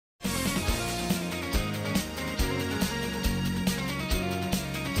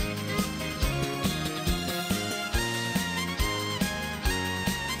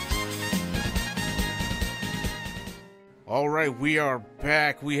Alright, we are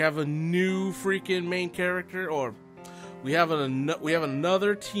back. We have a new freaking main character, or we have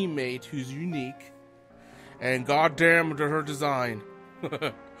another teammate who's unique. And goddamn to her design.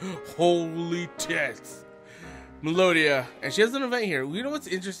 Holy tits. Melodia. And she has an event here. You know what's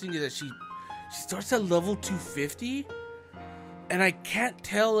interesting is that she starts at level 250. And I can't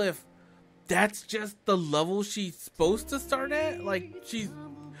tell if that's just the level she's supposed to start at. Like,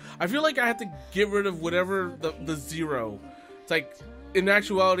 I feel like I have to get rid of whatever the zero. It's like, in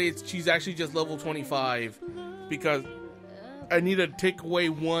actuality, she's actually just level 25 because I need to take away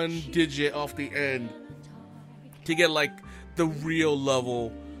one digit off the end to get like the real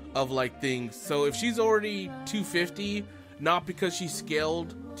level of like things. So if she's already 250, not because she's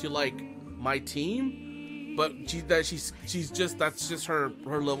scaled to like my team, but that's just her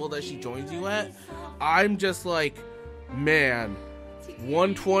level that she joins you at. I'm just like, man,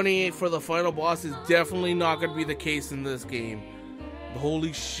 120 for the final boss is definitely not going to be the case in this game.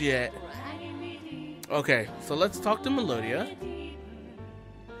 Holy shit. Okay, so let's talk to Melodia.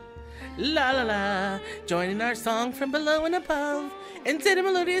 La la la, joining our song from below and above, and said to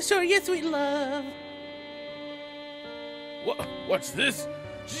Melodia, sure, yes, sweet love. What's this?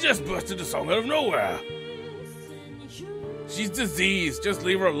 She just busted the song out of nowhere. She's diseased, just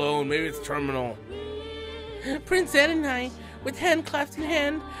leave her alone, maybe it's terminal. Prince Ed and I, with hand clasped in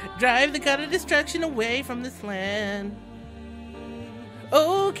hand, drive the god of destruction away from this land.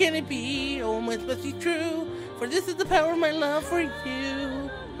 Oh, can it be? Oh, it must be true, for this is the power of my love for you.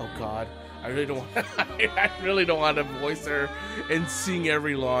 Oh God, I really don't want I really don't want to voice her and sing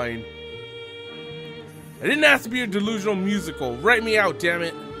every line. I didn't ask to be a delusional musical. Write me out, damn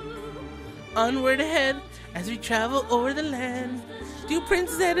it. Onward ahead as we travel over the land. Do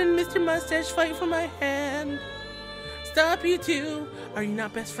Prince Zed and Mr. Mustache fight for my hand? Stop, you two. Are you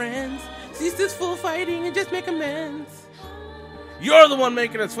not best friends? Cease this fool fighting and just make amends. You're the one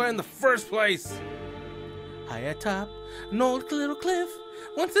making us fight in the first place. High atop an old little cliff.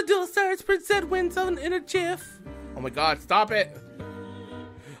 Once the duel starts, Prince Zed wins in a jiff. Oh my God, stop it.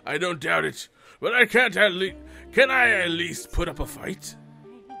 I don't doubt it, but can I at least put up a fight?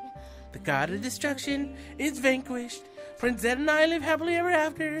 The god of destruction is vanquished. Prince Zed and I live happily ever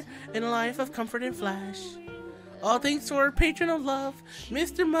after in a life of comfort and flash. All thanks to our patron of love,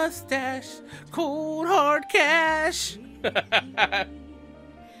 Mr. Mustache, cold hard cash.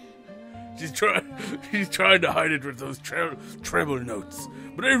 She's trying to hide it with those treble notes,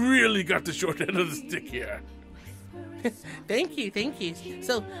 but I really got the short end of the stick here. Thank you.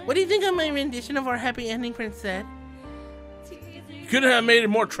 So, what do you think of my rendition of our happy ending, Prince Zed? You couldn't have made it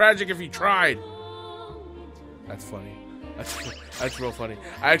more tragic if you tried. That's funny. That's real funny.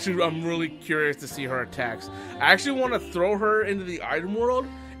 I'm really curious to see her attacks. I actually want to throw her into the item world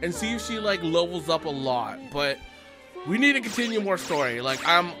and see if she like levels up a lot. But we need to continue more story. Like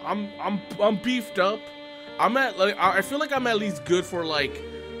I'm beefed up. I feel like I'm at least good for like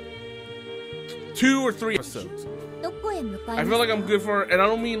 2 or 3 episodes. I feel like I'm good for, and I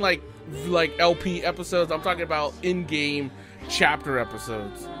don't mean like LP episodes. I'm talking about in-game chapter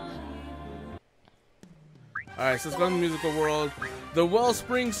episodes. Alright, so let's go to the musical world. The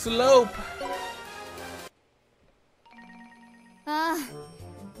Wellspring Slope.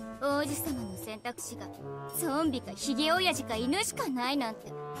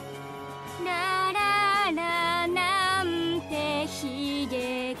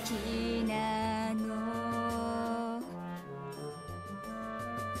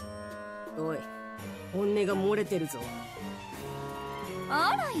 Oi, 本音が漏れてるぞ。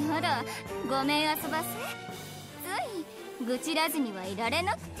あらやだ、ごめん遊ばせ。つい愚痴らずにはいられ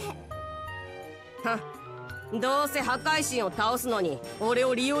なくて。は、どうせ破壊神を倒すのに俺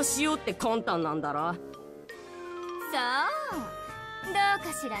を利用しようって魂胆なんだろ。そう、ど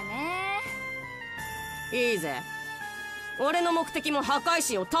うかしらね。いいぜ。俺の目的も破壊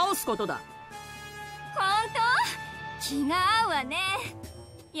神を倒すことだ。本当？気が合うわね。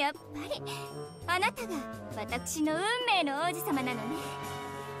やっぱりあなたが私の運命の王子様なのね。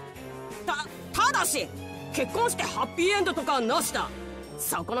ただし結婚してハッピーエンドとかはなしだ。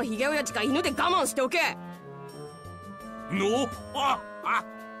そこのヒゲ親父か犬で我慢しておけ。の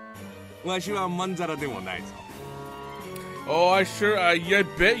わしはまんざらでもないぞ。Oh, I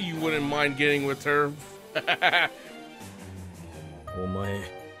bet you wouldn't mind getting with her. お前、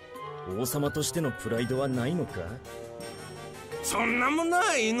王様としてのプライドはないのか？そんなもの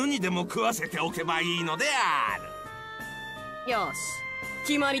は犬にでも食わせておけばいいのである。よし、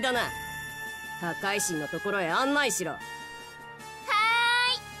決まりだな。破壊神のところへ案内しろ。は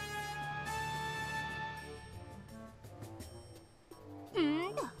ーい。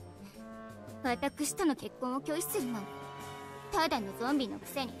んだ、私との結婚を拒否するなんてただのゾンビのく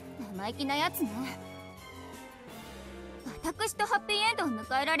せに生意気なやつね。私とハッピーエンドを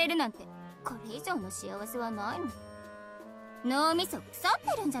迎えられるなんてこれ以上の幸せはないの。脳みそ腐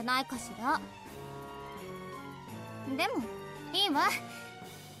ってるんじゃないかしら。でもいいわ。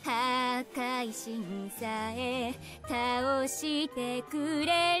破壊神さえ倒してく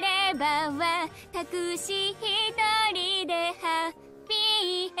れれば私一人でハッピ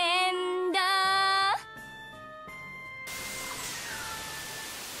ーエンド。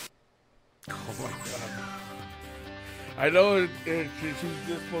Oh my god. I know she's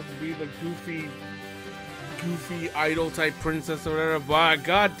just supposed to be the goofy idol type princess or whatever, but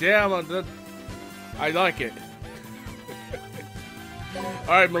goddamn, I like it.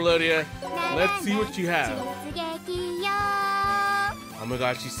 Alright, Melodia, let's see what you have. Oh my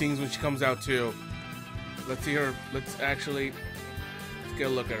god, she sings when she comes out too. Let's see her. Let's get a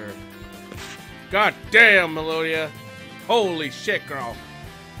look at her. God damn, Melodia. Holy shit, girl.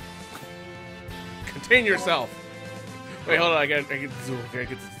 Contain yourself. Wait, hold on. I get zoom. Okay, I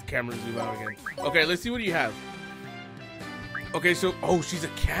get the camera to zoom out again. Okay, let's see what you have. Okay, so she's a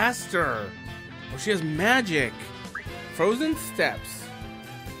caster. Oh, she has magic. Frozen steps.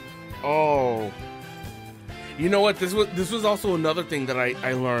 Oh. You know what? This was also another thing that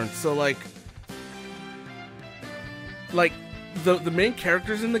I learned. So like the main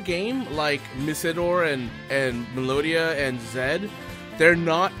characters in the game, like Misador and Melodia and Zed, they're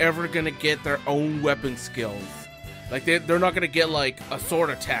not ever gonna get their own weapon skills. Like they're not gonna get like a sword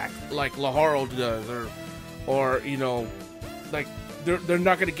attack like Laharo does, or you know, like they're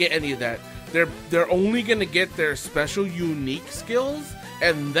not gonna get any of that. They're only gonna get their special unique skills,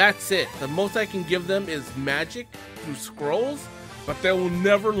 and that's it. The most I can give them is magic through scrolls, but they will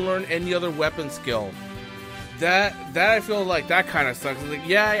never learn any other weapon skill. That I feel like that kind of sucks. Like,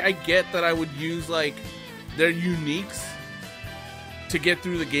 yeah, I get that I would use like their uniques to get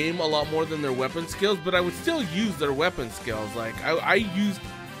through the game a lot more than their weapon skills, but I would still use their weapon skills. Like I used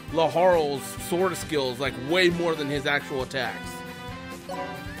Laharo's sword skills like way more than his actual attacks.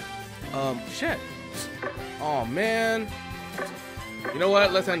 Shit. Oh man. You know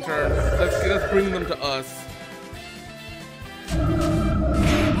what? Let's end turn. Let's bring them to us.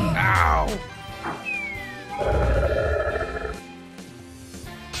 Ow!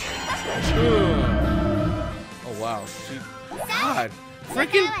 Oh wow. God.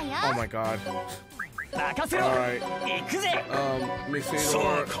 Freaking. Oh my god. Alright.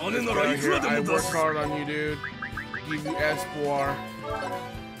 Misador, I worked hard on you, dude. Give you Espoir.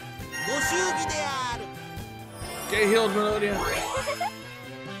 Get healed, Melodia.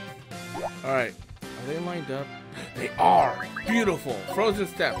 Alright. Are they lined up? They are! Beautiful! Frozen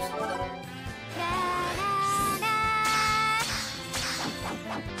steps.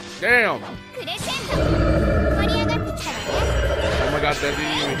 Damn! Oh my god, that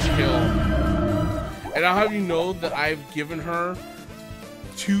didn't even kill. And I'll have you know that I've given her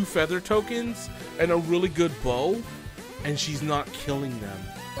 2 feather tokens and a really good bow, and she's not killing them.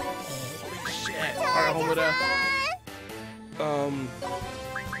 Holy shit. Alright, Homura.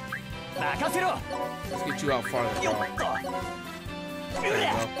 Let's get you out farther.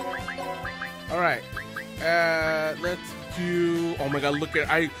 Alright. Let's do. Oh my god, look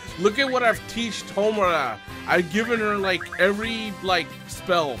at what I've teached Homura. I've given her like every like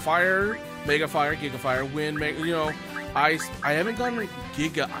spell. Fire, Mega Fire, Giga Fire, Wind, you know, Ice. I haven't gotten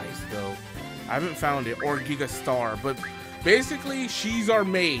Giga Ice though. I haven't found it, or Giga Star, but basically she's our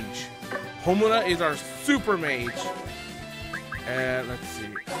mage. Homura is our super mage. And let's see.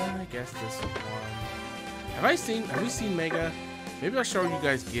 I guess this one. Have we seen Mega? Maybe I'll show you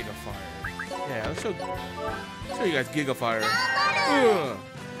guys Giga Fire. Yeah, let's show you guys Giga Fire.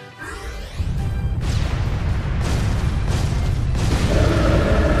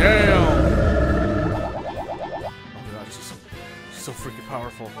 Damn! Oh my god, she's so freaking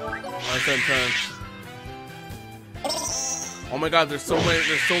powerful. Alright, turn. Oh my god, there's so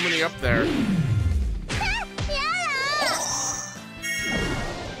many up there.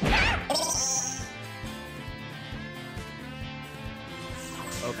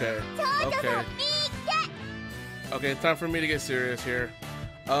 Okay, it's time for me to get serious here.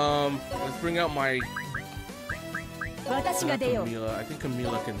 Let's bring out my Camila. I think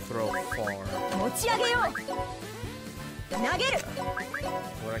Camila can throw far.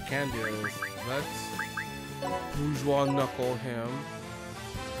 What I can do is let's bourgeois knuckle him.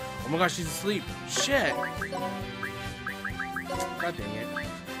 Oh my gosh, she's asleep. Shit. God dang it.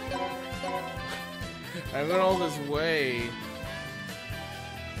 I went all this way.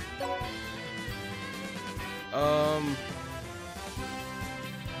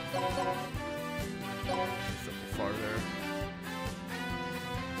 Farther.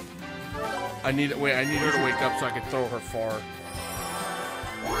 I need her to wake up so I can throw her far.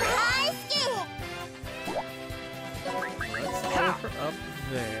 Let's throw her up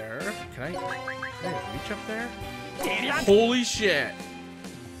there. Can I reach up there? Holy shit!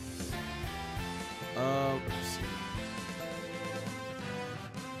 Let's see.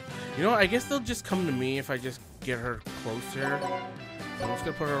 You know, I guess they'll just come to me if I just get her closer. So I'm just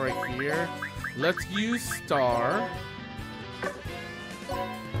gonna put her right here. Let's use Star.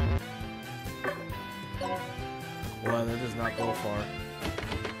 Well, that does not go far.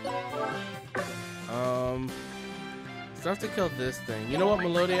 Still have to kill this thing. You know what,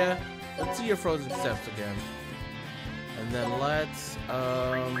 Melodia? Let's see your frozen steps again. And then let's,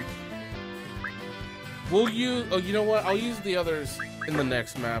 we'll use, oh, you know what? I'll use the others in the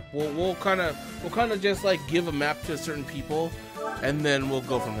next map. We'll kind of just like give a map to certain people, and then we'll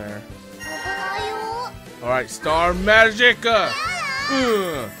go from there. All right, Star Magica.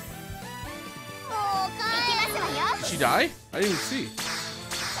 Did she die? I didn't even see.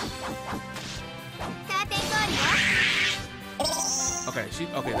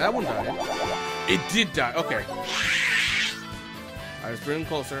 Okay, that one died. It did die. Okay. Alright, let's bring him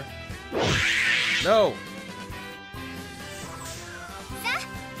closer. No!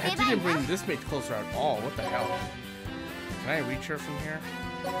 That didn't bring this mate closer at all. What the hell? Can I reach her from here?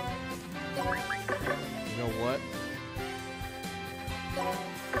 You know what?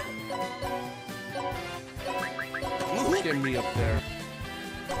 Get me up there.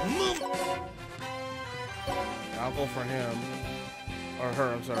 I'll go for him. Or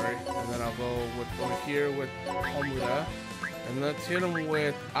her, I'm sorry. And then I'll go with over here with Omura. And let's hit him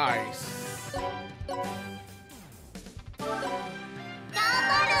with ice.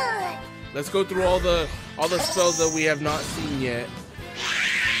 Let's go through all the spells that we have not seen yet.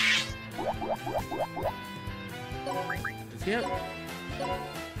 Is he up?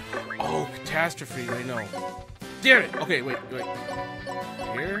 Oh, catastrophe! I know. Damn it! Okay, wait.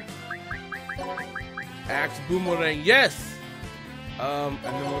 Here. Axe Boomerang. Yes. And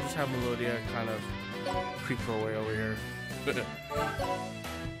then we'll just have Melodia kind of creep her way over here.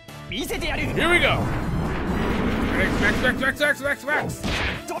 Here we go! Max!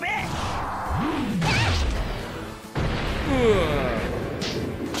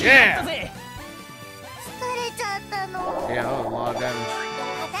 Yeah! Yeah, that was a lot of damage.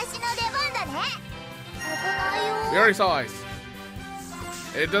 We already saw ice.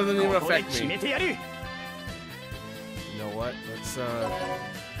 It doesn't even affect me. You know what? Let's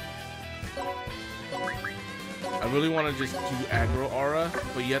I really want to just do aggro aura,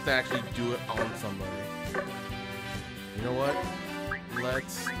 but you have to actually do it on somebody. You know what?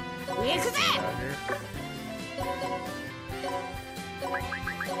 Let's get out here.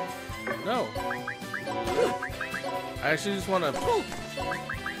 No. I actually just want to.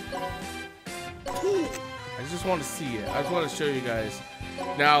 I just want to see it. I just want to show you guys.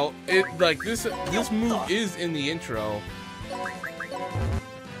 Now, this move is in the intro,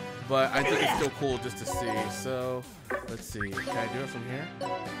 but I think it's still cool just to see. So, let's see. Can I do it from here?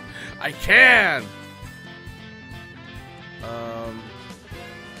 I can!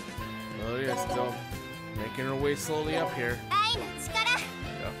 Oh yeah, still making her way slowly up here.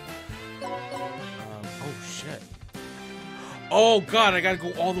 Oh shit. Oh god, I gotta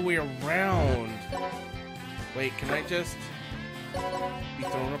go all the way around. Wait, can I just be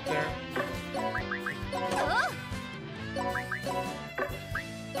thrown up there?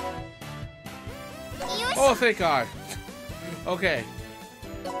 Oh, thank god. Okay.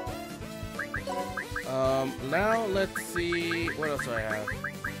 Now let's see what else do I have.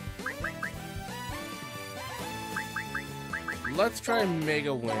 Let's try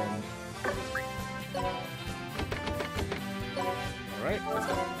Mega Wind. Alright, let's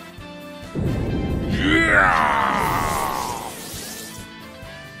go. Yeah!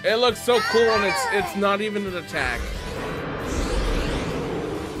 It looks so cool and it's not even an attack.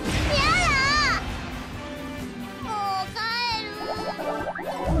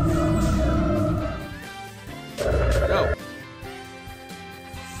 No.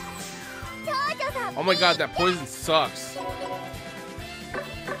 Oh my god, that poison sucks.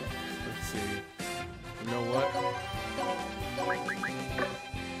 Let's see. You know what?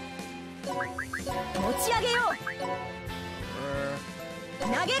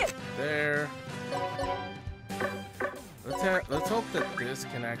 There. Let's hope that this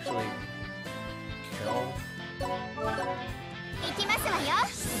can actually kill.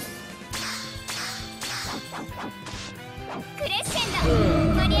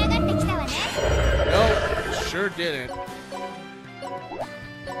 No, it sure didn't.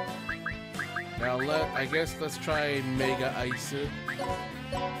 Now I guess let's try Mega Ice.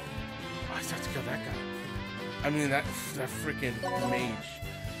 I just have to kill that guy. I mean, that freaking mage.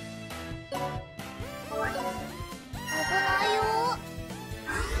 危ないよ。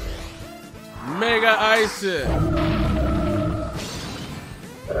 Mega Ice!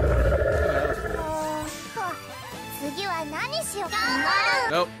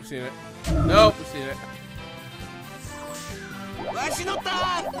 Nope, we've seen it. Nope, we've seen it. Oh my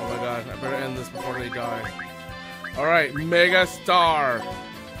god, I better end this before they die. Alright, Mega Star!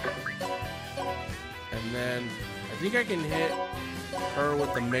 And then, I think I can hit her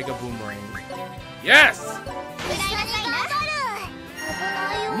with the Mega Boomerang. Yes!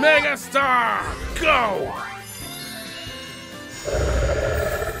 Mega Star! Go!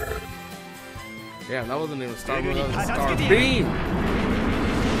 Damn, that wasn't even a star move, that was a star beam!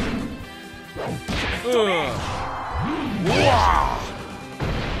 Wow!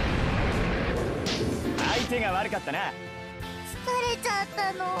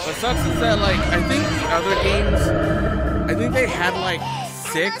 What sucks is that, like, I think the other games, I think they had like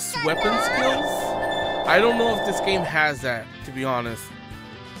 6 weapon skills. I don't know if this game has that, to be honest.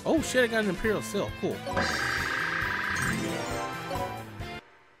 Oh shit, I got an Imperial Seal, cool.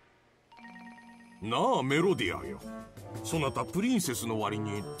 なあメロディアよ。そなたプリンセスの割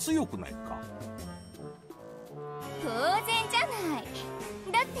に強くないか。当然じゃない。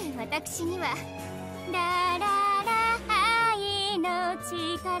だって私にはラララ愛の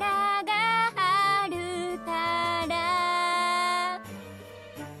力があるから。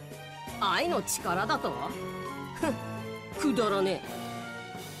愛の力だと？ふん、くだらねえ。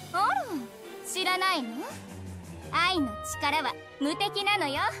あら、知らないの？愛の力は無敵なの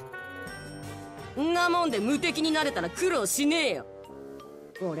よ。んなもんで無敵になれたら苦労しねえよ。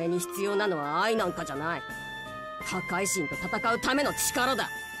俺に必要なのは愛なんかじゃない。破壊神と戦うための力だ。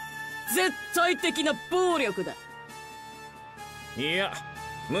絶対的な暴力だ。いや、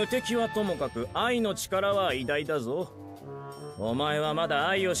無敵はともかく愛の力は偉大だぞ。お前はまだ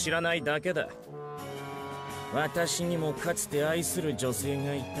愛を知らないだけだ。私にもかつて愛する女性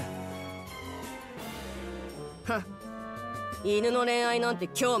がいた。はっ、犬の恋愛なんて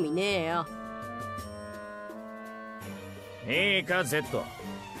興味ねえよ。いいか Z、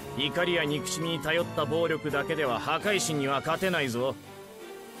 怒りや憎しみに頼った暴力だけでは破壊神には勝てないぞ。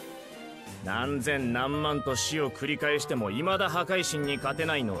何千何万と死を繰り返しても未だ破壊神に勝て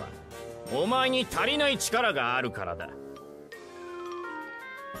ないのはお前に足りない力があるからだ。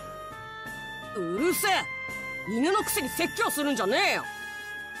うるせえ、犬のくせに説教するんじゃねえよ。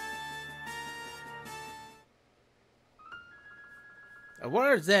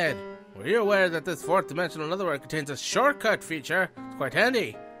Where's Zed? Well, you're aware that this 4th dimensional netherworld contains a shortcut feature. It's quite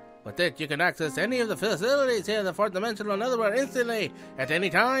handy. With it, you can access any of the facilities here in the 4th dimensional netherworld instantly, at any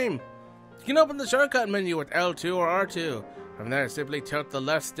time. You can open the shortcut menu with L2 or R2. From there, simply tilt the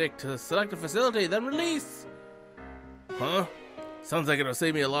left stick to select a facility, then release. Huh? Sounds like it'll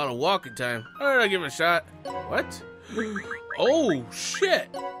save me a lot of walking time. Alright, I'll give it a shot. What? Oh, shit!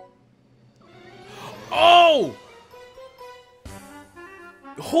 Oh!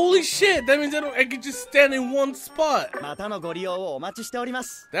 Holy shit! That means I can just stand in one spot. That's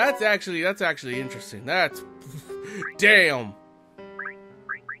actually interesting. That's damn.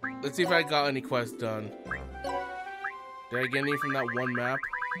 Let's see if I got any quests done. Did I get any from that one map?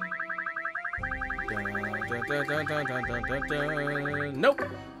 Nope.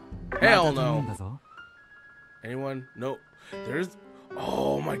 Hell no. Anyone? Nope. There's.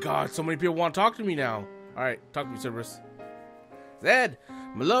 Oh my god! So many people want to talk to me now. All right, talk to me, Cerberus. Zed,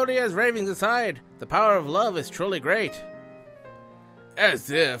 Melodia's ravings aside, the power of love is truly great. As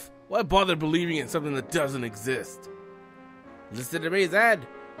if. Why bother believing in something that doesn't exist? Listen to me, Zed.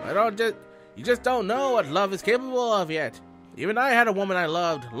 You just don't know what love is capable of yet. Even I had a woman I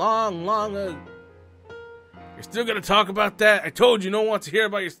loved long ago. You're still gonna talk about that? I told you no one wants to hear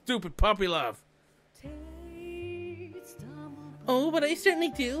about your stupid puppy love. Oh, but I certainly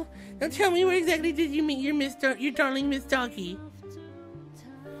do. Now tell me, where exactly did you meet your darling Miss Doggy?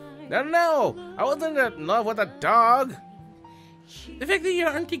 No, I wasn't in love with a dog. The fact that you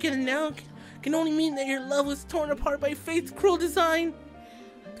aren't together now can only mean that your love was torn apart by fate's cruel design.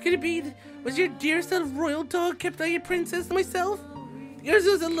 Could it be, was your dear son of royal dog kept by your princess myself? Yours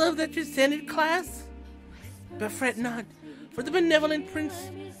was a love that transcended class? But fret not, for the benevolent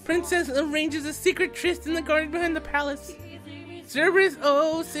princess arranges a secret tryst in the garden behind the palace. Cerberus,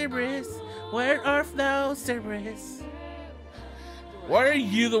 oh Cerberus, where art thou, Cerberus? Why are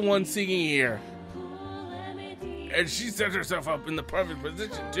you the one singing here? And she set herself up in the perfect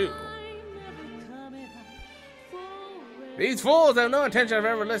position too. These fools have no intention of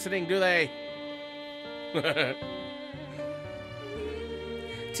ever listening, do they?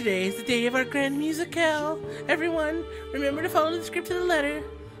 Today is the day of our grand musicale. Everyone, remember to follow the script to the letter.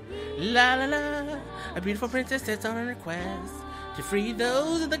 La la la, a beautiful princess sets on a quest to free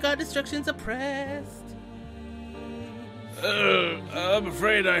those of the god destruction's oppressed. I'm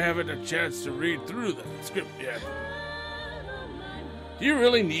afraid I haven't a chance to read through the script yet. Do you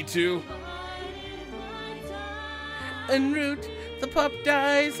really need to? En route, the pup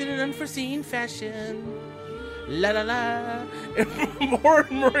dies in an unforeseen fashion. La la la. More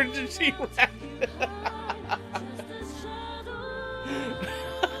emergency ration.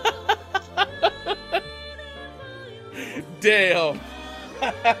 Damn.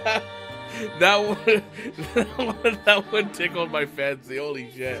 That one tickled my fancy.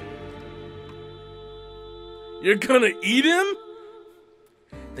 Holy shit. You're gonna eat him?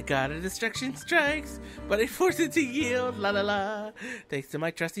 The god of destruction strikes, but I force it to yield. La la la. Thanks to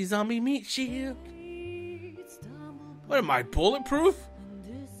my trusty zombie meat shield. What am I, bulletproof?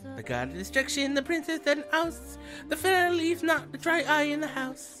 The god of destruction, the princess then ousts. The fair leaves not a dry eye in the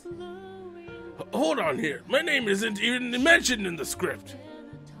house. Hold on here. My name isn't even mentioned in the script.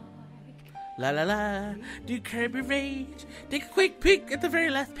 La la la. Do curb your rage. Take a quick peek at the very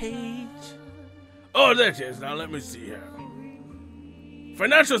last page. Oh, there it is. Now let me see here.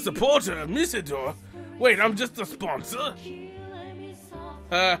 Financial supporter, Misador. Wait, I'm just a sponsor.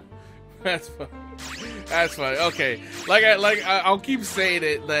 That's fun. That's fine. Okay, I'll keep saying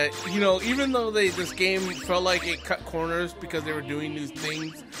it that, you know, even though this game felt like it cut corners because they were doing new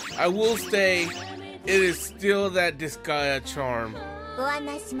things, I will say it is still that Disgaea charm.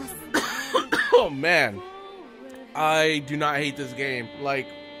 Oh man, I do not hate this game. Like,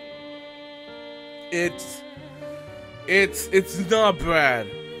 it's not bad.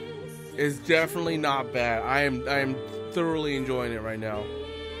 It's definitely not bad. I am thoroughly enjoying it right now.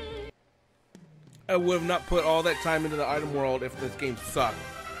 I would have not put all that time into the item world if this game sucked.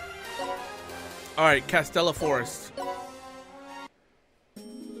 Alright, Castella Forest.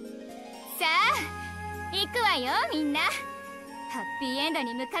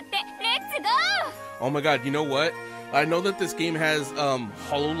 Oh my god, you know what? I know that this game has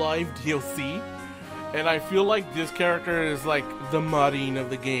HoloLive DLC, and I feel like this character is like the Marine of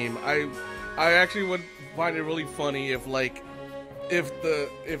the game. I actually would find it really funny if like if the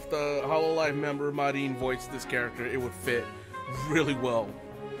HoloLive member Marine voiced this character, it would fit really well.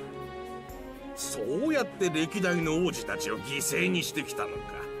 そうやって歴代の王子たちを犠牲にしてきたのか。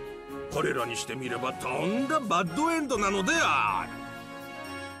彼らにしてみればとんだバッドエンドなのである。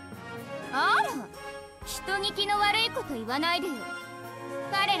あら、人聞きの悪いこと言わないでよ。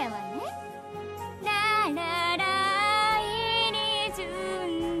彼らはね、ララライに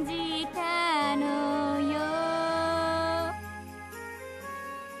準じたのよ。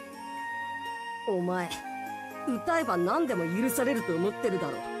お前、歌えば何でも許されると思ってるだ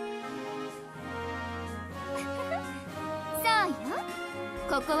ろ。そうよ。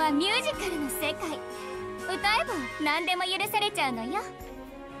ここはミュージカルの世界。歌えば何でも許されちゃうのよ。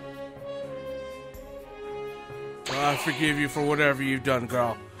I forgive you for whatever you've done,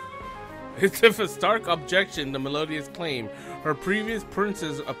 girl. It's a stark objection to Melodia's claim. Her previous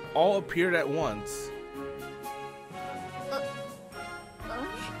princes all appeared at once.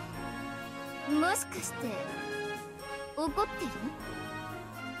 もしかして怒ってる？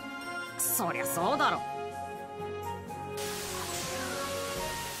そりゃそうだろ。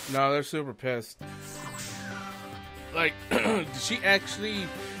No, they're super pissed. Like, did she actually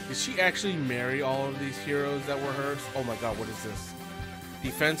marry all of these heroes that were hers? Oh my god, what is this?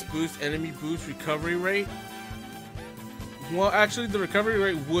 Defense boost, enemy boost, recovery rate? Well, actually, the recovery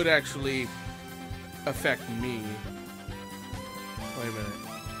rate would actually affect me. Wait a minute.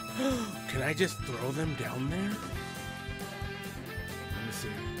 Can I just throw them down there? Let me see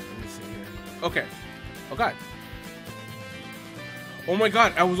here. Okay. Oh god. Oh my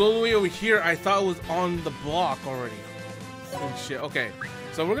god, I was all the way over here. I thought it was on the block already. Holy shit. Okay.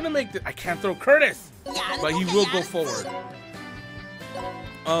 So we're gonna make the— I can't throw Curtis! But he will go forward.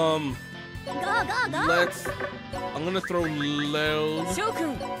 Let's— I'm gonna throw Lil. Let's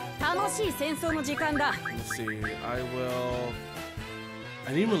see. I will—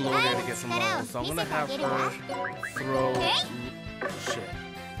 I need Melodia to get some levels, so I'm gonna have her throw— shit.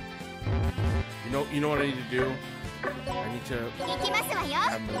 You know what I need to do? I need to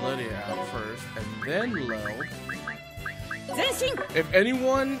have Melodia out first, and then Lil. If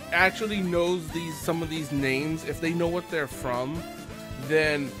anyone actually knows some of these names, if they know what they're from,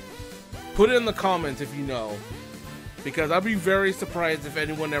 then put it in the comments if you know. Because I'd be very surprised if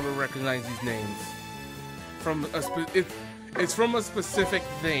anyone ever recognizes these names. It's from a specific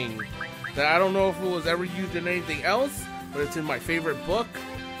thing that I don't know if it was ever used in anything else, but it's in my favorite book,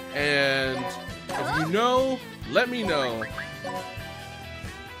 And if you know, let me know.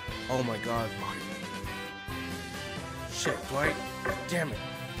 Oh my god. Shit, do I? Damn it.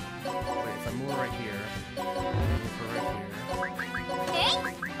 Wait, if I move right here. Move her right here.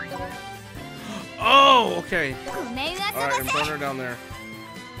 Oh, okay. Alright, and burn her down there.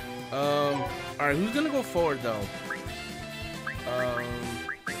 Alright, who's gonna go forward though?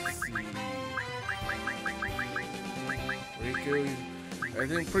 Let's see. Riku. I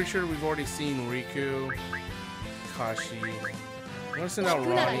think pretty sure we've already seen Riku. Kashi. I'm gonna send out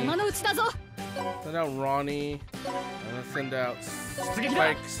Ronnie. Send out Ronnie. And let's send out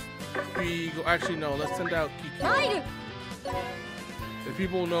Spikes. Actually no, let's send out Kikyo. If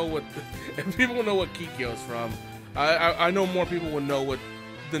people know what Kikyo is from, I know more people would know what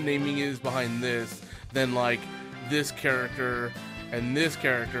the naming is behind this than like this character and this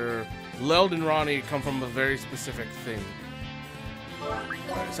character. Leld and Ronnie come from a very specific thing.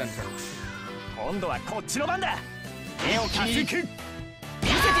 Alright, center.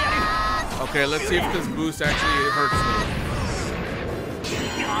 Okay, let's see if this boost actually hurts me.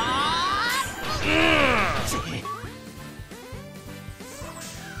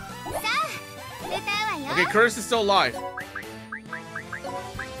 Okay, Curtis is still alive.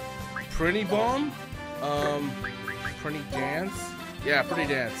 Pretty bomb? Pretty dance? Yeah, pretty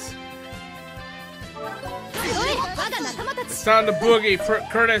dance. It's time to boogie,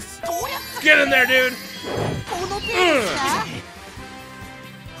 Curtis. Get in there, dude.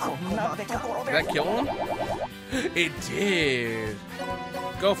 Did that kill him? It did.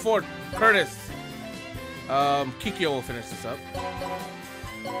 Go forward, Curtis. Kikyo will finish this up.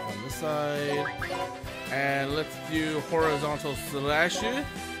 On this side. And let's do horizontal slash. And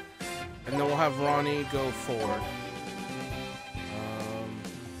then we'll have Ronnie go forward.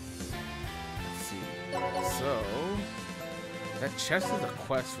 Let's see. So that chest is a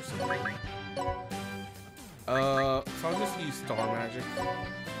quest for some reason. So I'll just use Star Magic.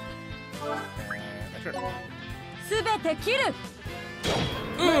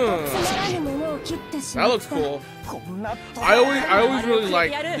 That looks cool. I always really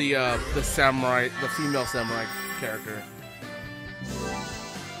like the samurai, the female samurai character.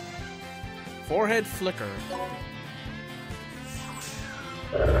 Forehead flicker.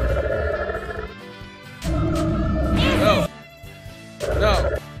 No. No.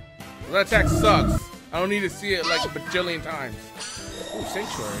 That attack sucks. I don't need to see it like a bajillion times. Oh,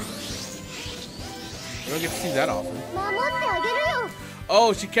 Sanctuary. You don't get to see that often.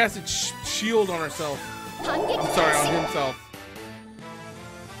 Oh, she casted shield on herself. I'm sorry, on himself.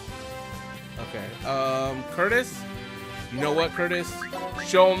 Okay. Curtis? You know what, Curtis?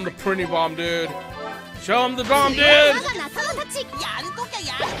 Show him the pretty bomb, dude. Show him the bomb, dude!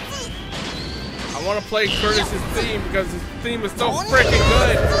 I want to play Curtis's theme because his theme is so freaking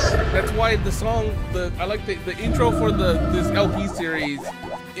good. That's why the song, I like the intro for this LP series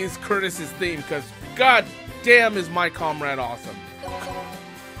is Curtis's theme because god damn is My Comrade awesome.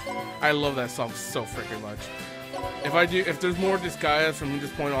 I love that song so freaking much. If there's more Disgaea from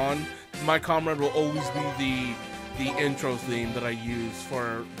this point on, My Comrade will always be the intro theme that I use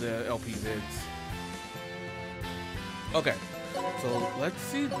for the LP vids. Okay. So let's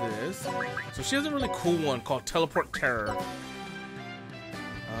see this. So she has a really cool one called Teleport Terror. Okay,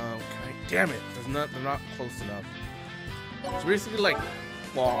 damn it, they're not close enough. It's basically like,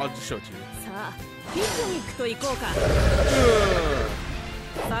 well, I'll just show it to you.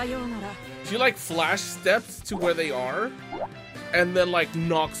 She like flash steps to where they are, and then like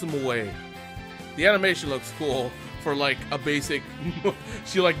knocks them away. The animation looks cool for like a basic.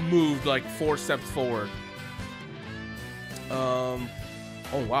 She like moved like 4 steps forward.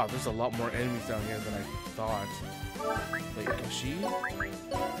 Oh wow, there's a lot more enemies down here than I thought. Wait, can she? Oh.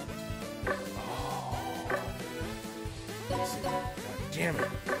 Let's see. God damn it.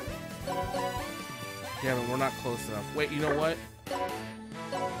 Damn it, we're not close enough. Wait, you know what? Go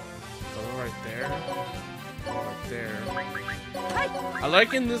right there. Go right there. I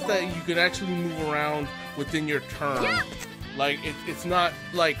like in this that you can actually move around within your turn. Like, it's not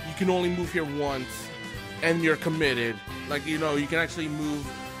like you can only move here once and you're committed. Like, you know, you can actually move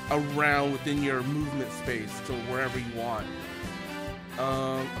around within your movement space to wherever you want.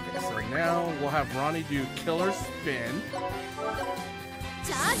 Okay, so now we'll have Ronnie do Killer Spin.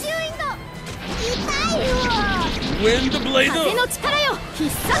 Wind the blade up!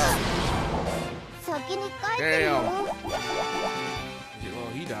 Damn. Well,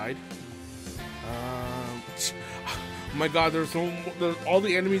 he died. Oh my god, there's all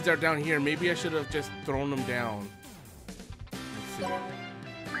the enemies are down here. Maybe I should have just thrown them down. Let's see.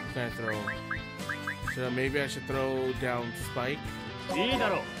 What can I throw? So maybe I should throw down Spike. いいだ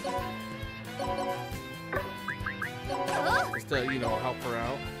ろう。 Just to, you know, help her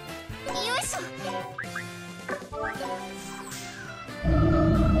out. よいしょ。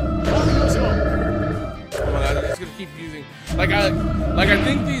 Oh my god, I'm just gonna keep using I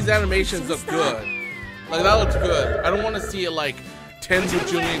think these animations look good. Like that looks good. I don't want to see it like 10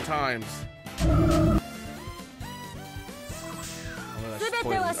 bajillion times. Oh, that's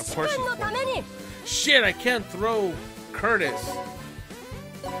poison. Of course she's poison. Shit, I can't throw Curtis.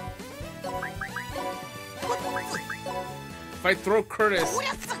 If I throw Curtis,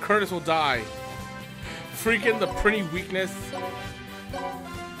 Curtis will die. Freaking the pretty weakness.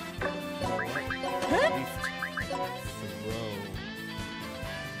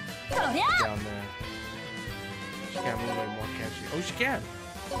 Down there. She can't move anymore, can she? Oh, she can.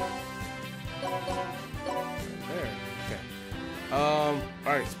 There. Okay.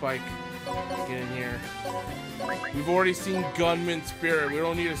 Alright, Spike. Get in here. We've already seen Gunman Spirit. We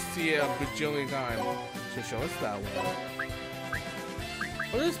don't need to see it a bajillion times. She'll show us that one.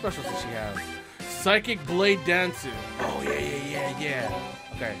 What other specials does she have? Psychic Blade Dancing. Oh, yeah.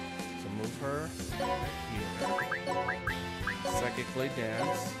 Okay, so move her here. Psychic Blade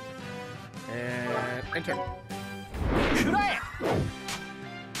Dance. And enter.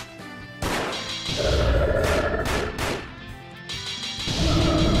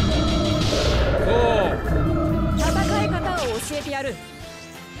 Cool. 戦い方を教えてやる。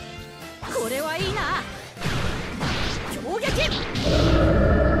これはいいな。攻撃。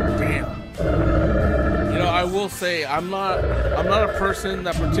 Damn. You know, I will say I'm not a person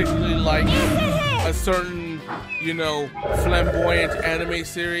that particularly likes a certain, you know, flamboyant anime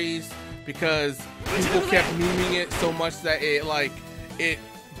series because people kept memeing it so much that it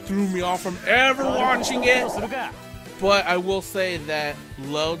threw me off from ever watching it. But I will say that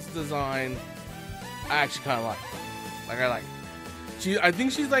Loud's design I actually kind of like. Like I like. I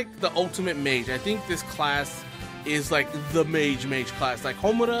think she's like the ultimate mage. I think this class is like the mage class. Like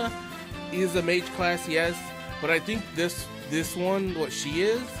Homura is a mage class, yes, but I think this one, what she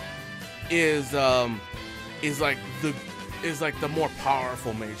is like the more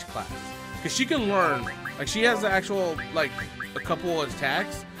powerful mage class because she can learn. Like she has the actual like a couple of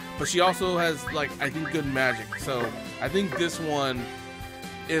attacks, but she also has like I think good magic. So I think this one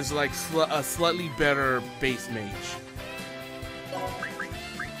is like a slightly better base mage.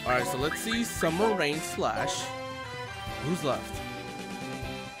 All right, so let's see Summer Rain Slash. Who's left?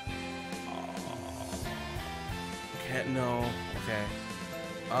 Can't know. Okay.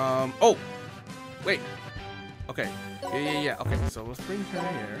 Oh, wait. Okay. Yeah. Okay. So let's bring her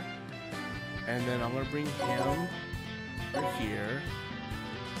here, and then I'm gonna bring him right here.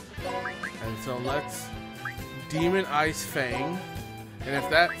 And so let's Demon Ice Fang, and if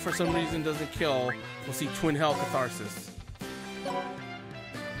that for some reason doesn't kill, we'll see Twin Hell Catharsis,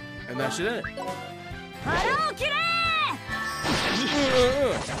 and that should end it.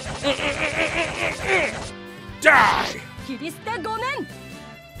 Die!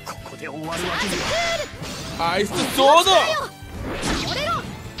 Ice the sword!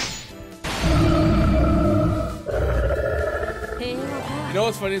 You know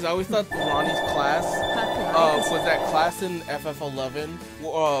what's funny is I always thought Ronnie's class was that class in FF11,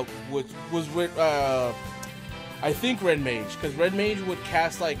 which was with I think Red Mage, because Red Mage would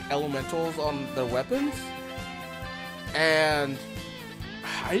cast like elementals on their weapons, and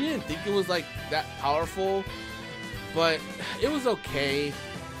I didn't think it was like that powerful, but it was okay.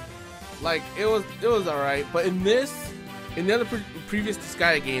 Like it was alright. But in the other previous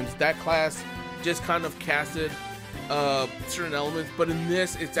Disgaea games, that class just kind of casted certain elements, but in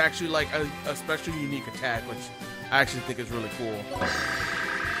this, it's actually like a special unique attack, which I actually think is really cool.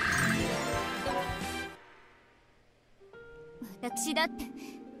 私だって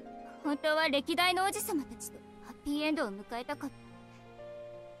本当は歴代の王子様たちとハッピーエンドを迎えたかった。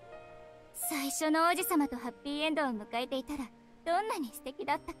最初の王子様とハッピーエンドを迎えていたらどんなに素敵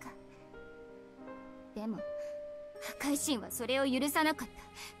だったか。でも破壊神はそれを許さなかっ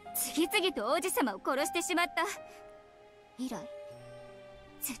た。次々と王子様を殺してしまった。以来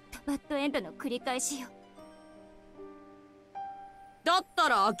ずっとバッドエンドの繰り返しよ。だった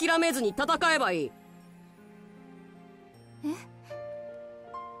ら諦めずに戦えばいい。え？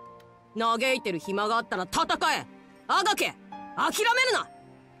嘆いてる暇があったら戦え。あがけ。諦めるな。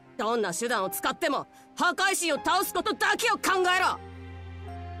どんな手段を使っても破壊神を倒すことだけを考えろ。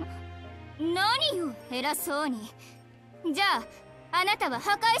何よ偉そうに。じゃああなたは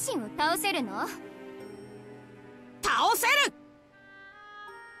破壊神を倒せるの？倒せる。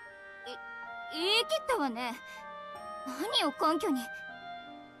言い切ったわね。何を根拠に？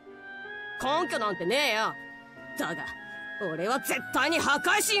根拠なんてねえよ。だが俺は絶対に破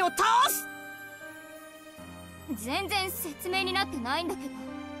壊神を倒す。全然説明になってないんだけど。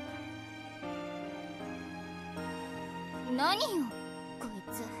何よこい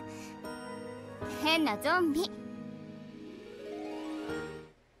つ、変なゾンビ。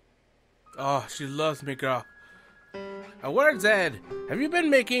 Oh, she loves me, girl. A word, Zed. Have you been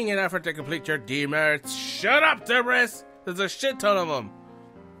making an effort to complete your demerits? Shut up, Debris! There's a shit ton of them.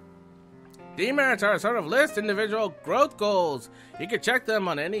 Demerits are a sort of list individual growth goals. You can check them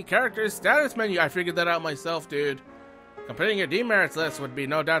on any character's status menu. I figured that out myself, dude. Completing your demerits list would be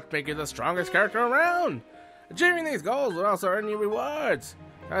no doubt to make you the strongest character around. Achieving these goals would also earn you rewards.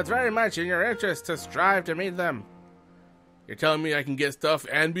 So it's very much in your interest to strive to meet them. You're telling me I can get stuff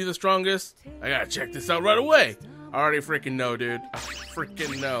and be the strongest? I gotta check this out right away. I already freaking know, dude. I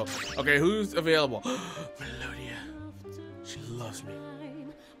freaking know. Okay, who's available? Melodia. She loves me.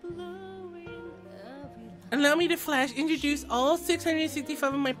 Allow me to flash introduce all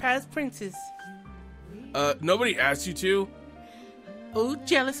 665 of my past princes. Nobody asked you to? Oh,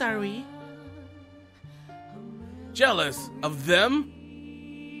 jealous are we? Jealous of them?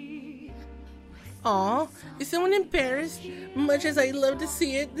 Aw, is someone embarrassed? Much as I'd love to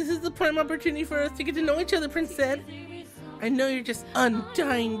see it, this is the prime opportunity for us to get to know each other, Prince Zed. I know you're just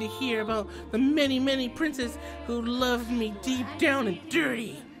undying to hear about the many, many princes who love me deep down and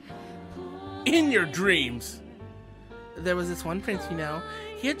dirty. In your dreams. There was this one prince, you know.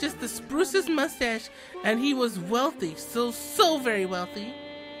 He had just the sprucest mustache, and he was wealthy, so very wealthy.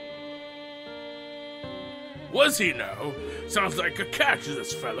 Was he now? Sounds like a catch,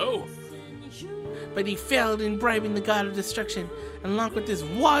 this fellow. But he failed in bribing the god of destruction, and along with his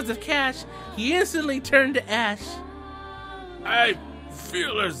wads of cash, he instantly turned to ash. I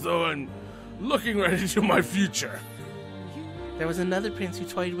feel as though I'm looking right into my future. There was another prince who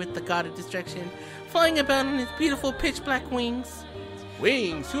toyed with the god of destruction, flying about on his beautiful pitch-black wings.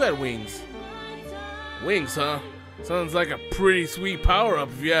 Wings? Who had wings? Wings, huh? Sounds like a pretty sweet power-up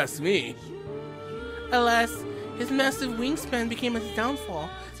if you ask me. Alas, his massive wingspan became his downfall.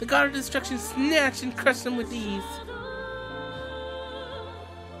 The god of destruction snatched and crushed him with ease.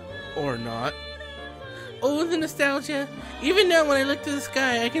 Or not. Oh, the nostalgia. Even now when I look to the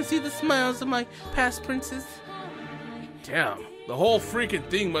sky, I can see the smiles of my past princes. Damn, the whole freaking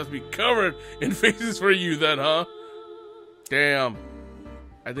thing must be covered in faces for you then, huh? Damn.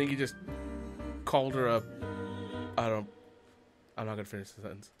 I think he just called her a... I'm not gonna finish the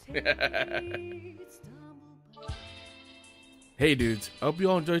sentence. Hey dudes, I hope you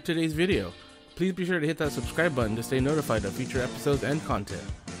all enjoyed today's video. Please be sure to hit that subscribe button to stay notified of future episodes and content.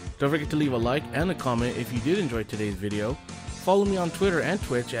 Don't forget to leave a like and a comment if you did enjoy today's video. Follow me on Twitter and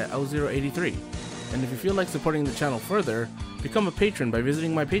Twitch at Alzero83. And if you feel like supporting the channel further, become a patron by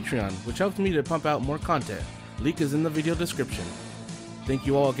visiting my Patreon, which helps me to pump out more content. Link is in the video description. Thank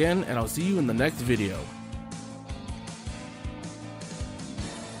you all again, and I'll see you in the next video.